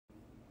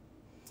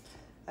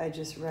I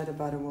just read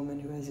about a woman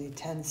who has a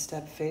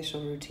 10-step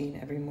facial routine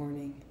every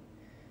morning,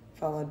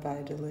 followed by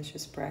a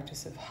delicious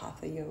practice of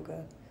hatha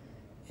yoga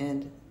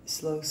and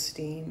slow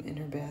steam in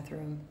her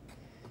bathroom.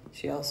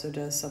 She also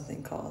does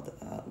something called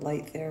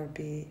light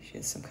therapy. She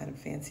has some kind of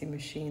fancy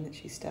machine that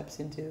she steps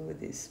into with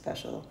these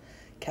special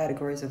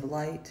categories of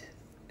light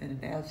and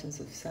an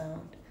absence of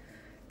sound.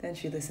 Then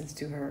she listens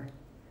to her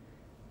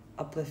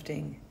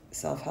uplifting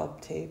self-help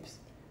tapes,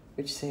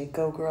 which say,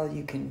 "Go girl,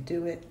 you can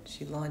do it."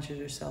 She launches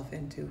herself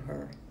into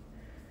her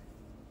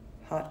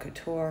haute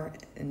couture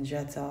and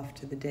jets off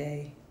to the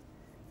day,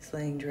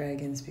 slaying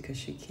dragons because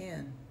she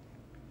can.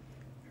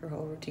 Her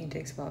whole routine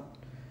takes about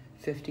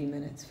 50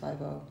 minutes,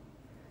 50.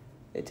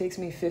 It takes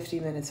me 50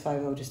 minutes,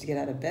 50, just to get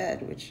out of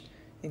bed, which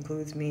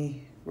includes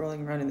me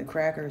rolling around in the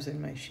crackers in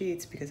my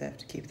sheets because I have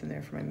to keep them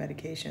there for my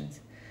medications,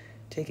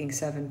 taking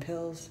 7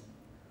 pills,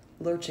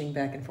 lurching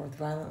back and forth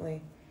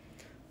violently,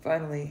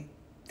 finally,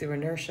 through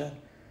inertia,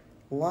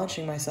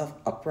 launching myself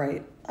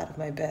upright out of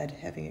my bed,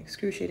 having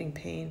excruciating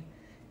pain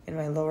in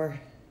my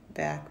lower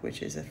back,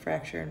 which is a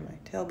fracture in my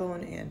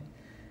tailbone and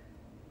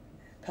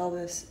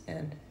pelvis,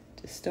 and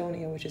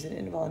dystonia, which is an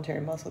involuntary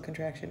muscle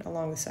contraction,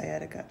 along with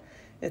sciatica.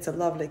 It's a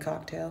lovely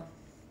cocktail.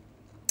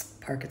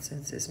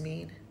 Parkinson's is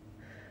mean.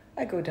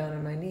 I go down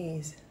on my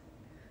knees.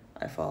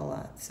 I fall a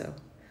lot, so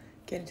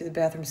getting to the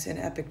bathroom is an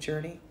epic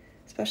journey,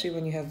 especially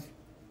when you have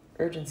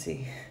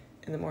urgency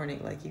in the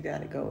morning, like you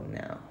gotta go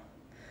now.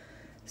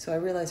 So I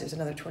realize there's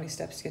another 20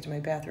 steps to get to my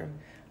bathroom.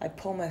 I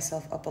pull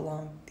myself up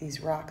along these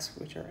rocks,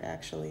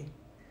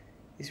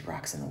 these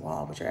rocks in the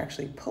wall, which are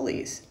actually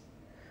pulleys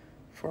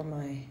for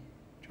my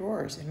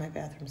drawers in my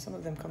bathroom. Some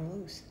of them come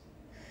loose.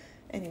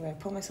 Anyway, I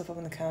pull myself up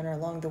on the counter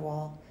along the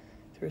wall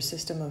through a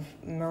system of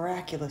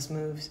miraculous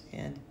moves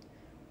and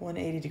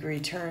 180-degree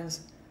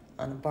turns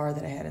on a bar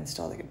that I had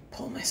installed. I could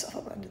pull myself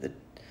up into the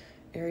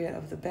area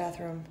of the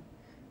bathroom,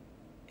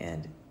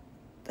 and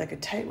like a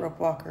tightrope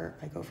walker,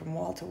 I go from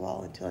wall to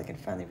wall until I can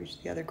finally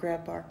reach the other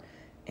grab bar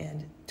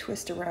and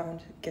twist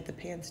around, get the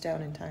pants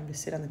down in time to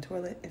sit on the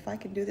toilet. If I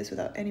can do this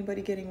without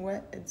anybody getting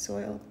wet and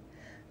soiled,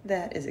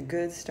 that is a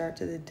good start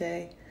to the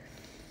day.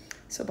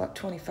 So about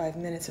 25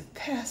 minutes have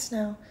passed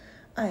now.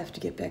 I have to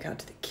get back out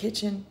to the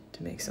kitchen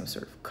to make some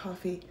sort of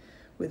coffee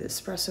with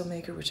espresso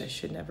maker, which I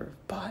should never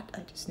have bought.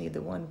 I just need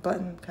the one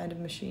button kind of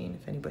machine.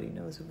 If anybody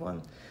knows of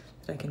one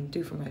that I can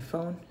do from my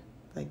phone,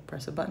 like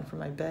press a button from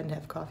my bed and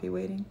have coffee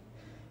waiting,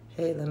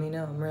 hey, let me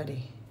know, I'm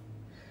ready.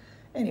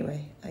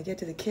 Anyway, I get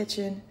to the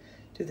kitchen,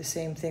 do the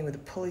same thing with the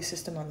pulley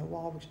system on the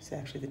wall, which is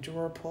actually the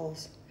drawer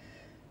pulls.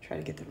 Try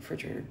to get the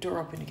refrigerator door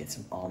open to get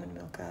some almond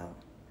milk out.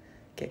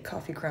 Get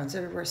coffee grounds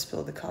everywhere,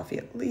 spill the coffee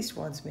at least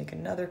once, make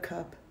another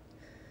cup.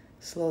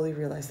 Slowly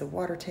realize the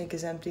water tank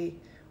is empty,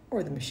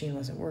 or the machine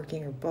wasn't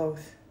working, or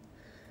both.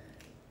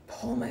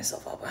 Pull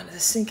myself up onto the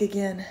sink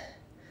again.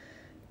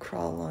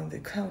 Crawl along the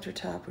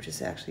countertop, which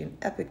is actually an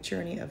epic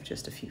journey of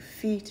just a few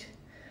feet.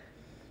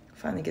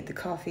 Finally get the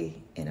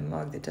coffee in a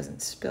mug that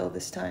doesn't spill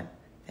this time.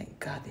 Thank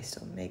God they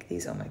still make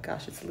these. Oh my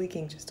gosh, it's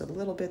leaking just a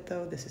little bit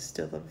though. This is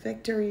still a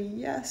victory,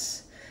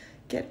 yes.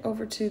 Get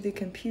over to the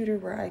computer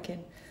where I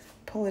can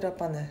pull it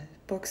up on the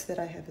books that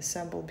I have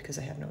assembled because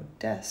I have no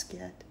desk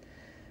yet.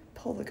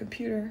 Pull the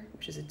computer,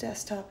 which is a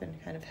desktop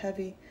and kind of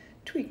heavy,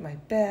 tweak my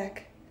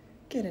back,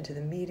 get into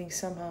the meeting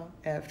somehow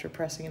after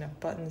pressing enough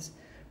buttons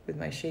with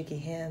my shaky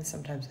hands.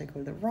 Sometimes I go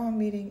to the wrong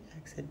meeting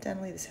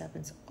accidentally. This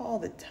happens all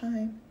the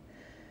time.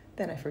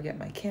 Then I forget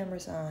my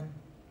camera's on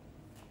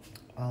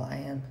while I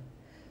am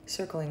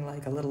circling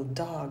like a little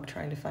dog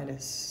trying to find a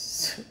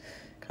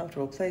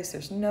comfortable place.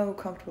 There's no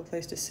comfortable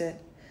place to sit.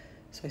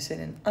 So I sit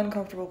in an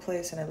uncomfortable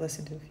place and I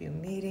listen to a few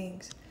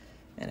meetings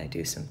and I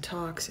do some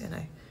talks and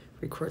I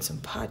record some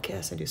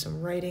podcasts. I do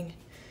some writing.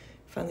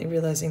 Finally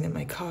realizing that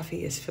my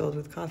coffee is filled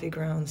with coffee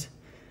grounds.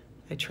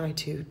 I try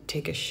to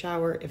take a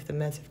shower if the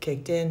meds have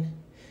kicked in.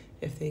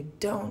 If they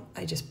don't,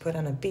 I just put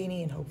on a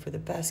beanie and hope for the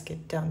best,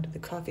 get down to the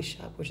coffee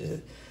shop, which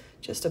is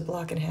just a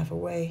block and a half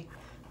away.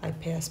 I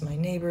pass my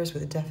neighbors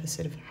with a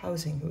deficit of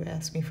housing who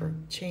ask me for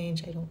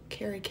change. I don't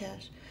carry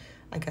cash.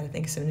 I gotta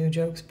think of some new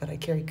jokes, but I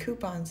carry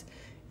coupons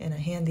and I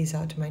hand these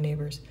out to my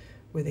neighbors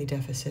with a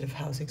deficit of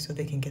housing so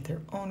they can get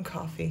their own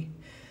coffee,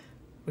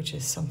 which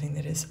is something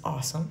that is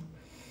awesome.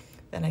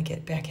 Then I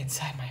get back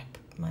inside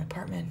my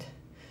apartment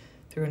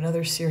through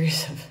another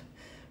series of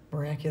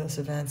miraculous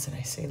events, and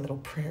I say little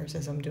prayers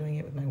as I'm doing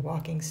it with my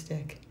walking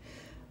stick.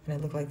 And I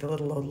look like the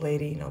little old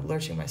lady,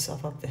 lurching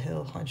myself up the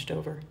hill, hunched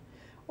over.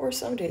 Or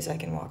some days I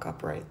can walk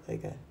upright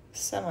like a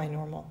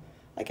semi-normal.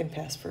 I can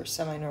pass for a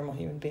semi-normal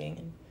human being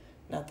and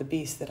not the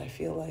beast that I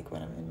feel like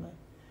when I'm in my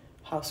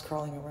house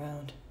crawling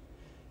around.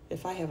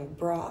 If I have a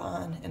bra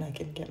on and I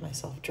can get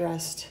myself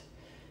dressed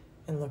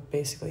and look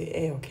basically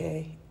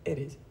A-okay, it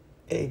is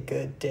a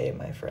good day,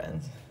 my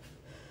friends.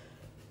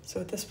 So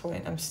at this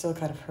point, I'm still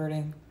kind of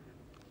hurting.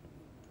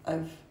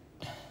 I've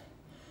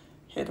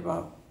hit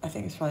about, I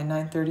think it's probably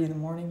 9:30 in the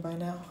morning by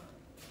now,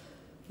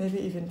 maybe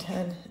even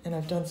 10, and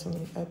I've done some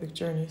epic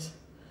journeys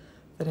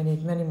that I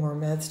need many more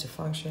meds to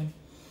function.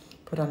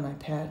 Put on my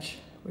patch,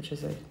 which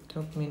is a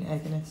dopamine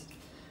agonist.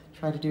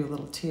 try to do a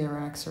little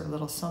TRX or a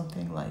little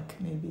something, like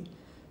maybe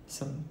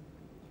some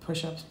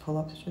push-ups,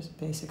 pull-ups, just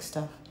basic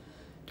stuff.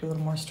 Do a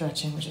little more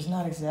stretching, which is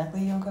not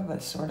exactly yoga,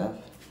 but sort of.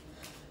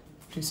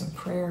 Do some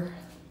prayer,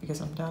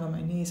 because I'm down on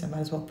my knees. I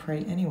might as well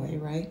pray anyway,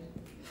 right?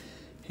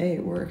 Hey,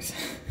 it works.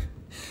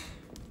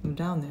 I'm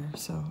down there,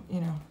 so,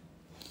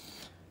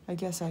 I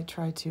guess I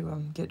try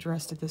to get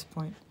dressed at this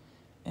point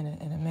in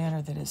a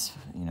manner that is,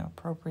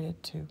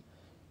 appropriate to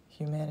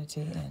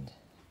humanity, and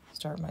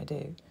start my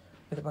day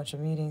with a bunch of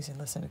meetings and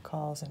listen to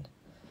calls and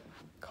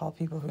call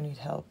people who need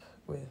help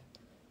with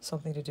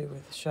something to do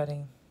with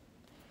shutting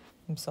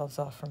themselves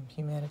off from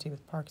humanity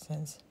with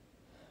Parkinson's.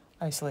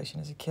 Isolation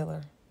is a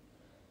killer,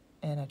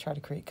 and I try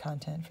to create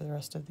content for the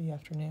rest of the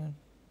afternoon.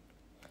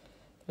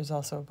 There's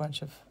also a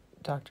bunch of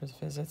doctor's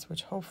visits,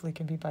 which hopefully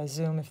can be by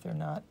Zoom. If they're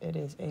not, it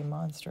is a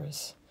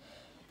monstrous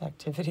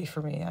activity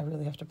for me. I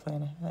really have to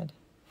plan ahead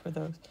for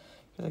those,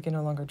 because I can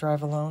no longer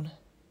drive alone.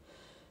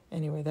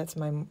 Anyway, that's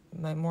my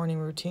morning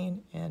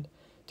routine, and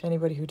to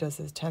anybody who does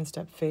this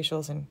 10-step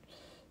facials and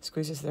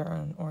squeezes their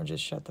own oranges,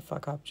 shut the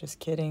fuck up. Just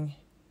kidding.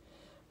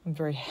 I'm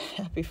very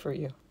happy for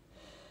you.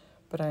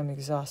 But I am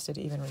exhausted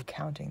even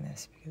recounting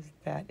this, because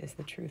that is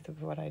the truth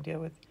of what I deal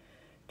with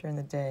during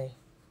the day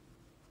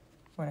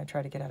when I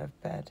try to get out of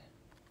bed.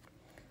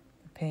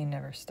 The pain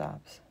never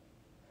stops.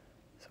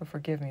 So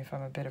forgive me if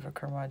I'm a bit of a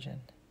curmudgeon.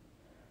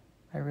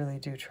 I really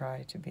do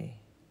try to be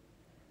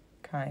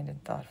kind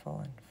and thoughtful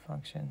and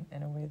function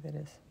in a way that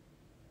is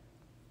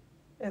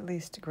at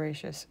least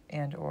gracious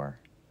and or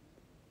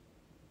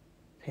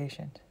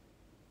patient.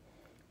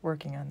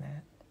 Working on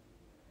that.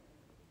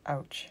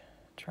 Ouch.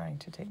 Trying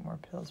to take more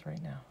pills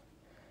right now.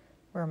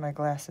 Where are my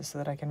glasses so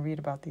that I can read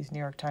about these New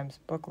York Times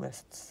book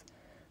lists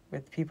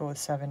with people with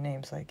 7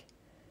 names like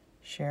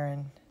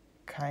Sharon,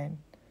 Kine,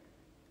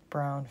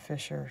 Brown,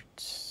 Fisher,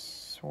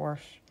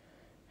 Swarsh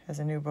has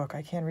a new book.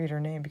 I can't read her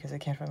name because I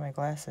can't find my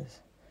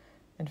glasses.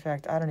 In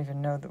fact, I don't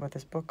even know what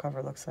this book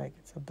cover looks like.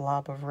 It's a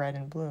blob of red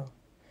and blue.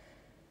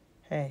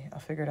 Hey, I'll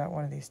figure it out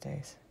one of these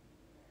days.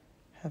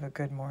 Have a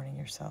good morning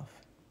yourself.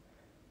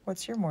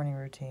 What's your morning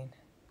routine?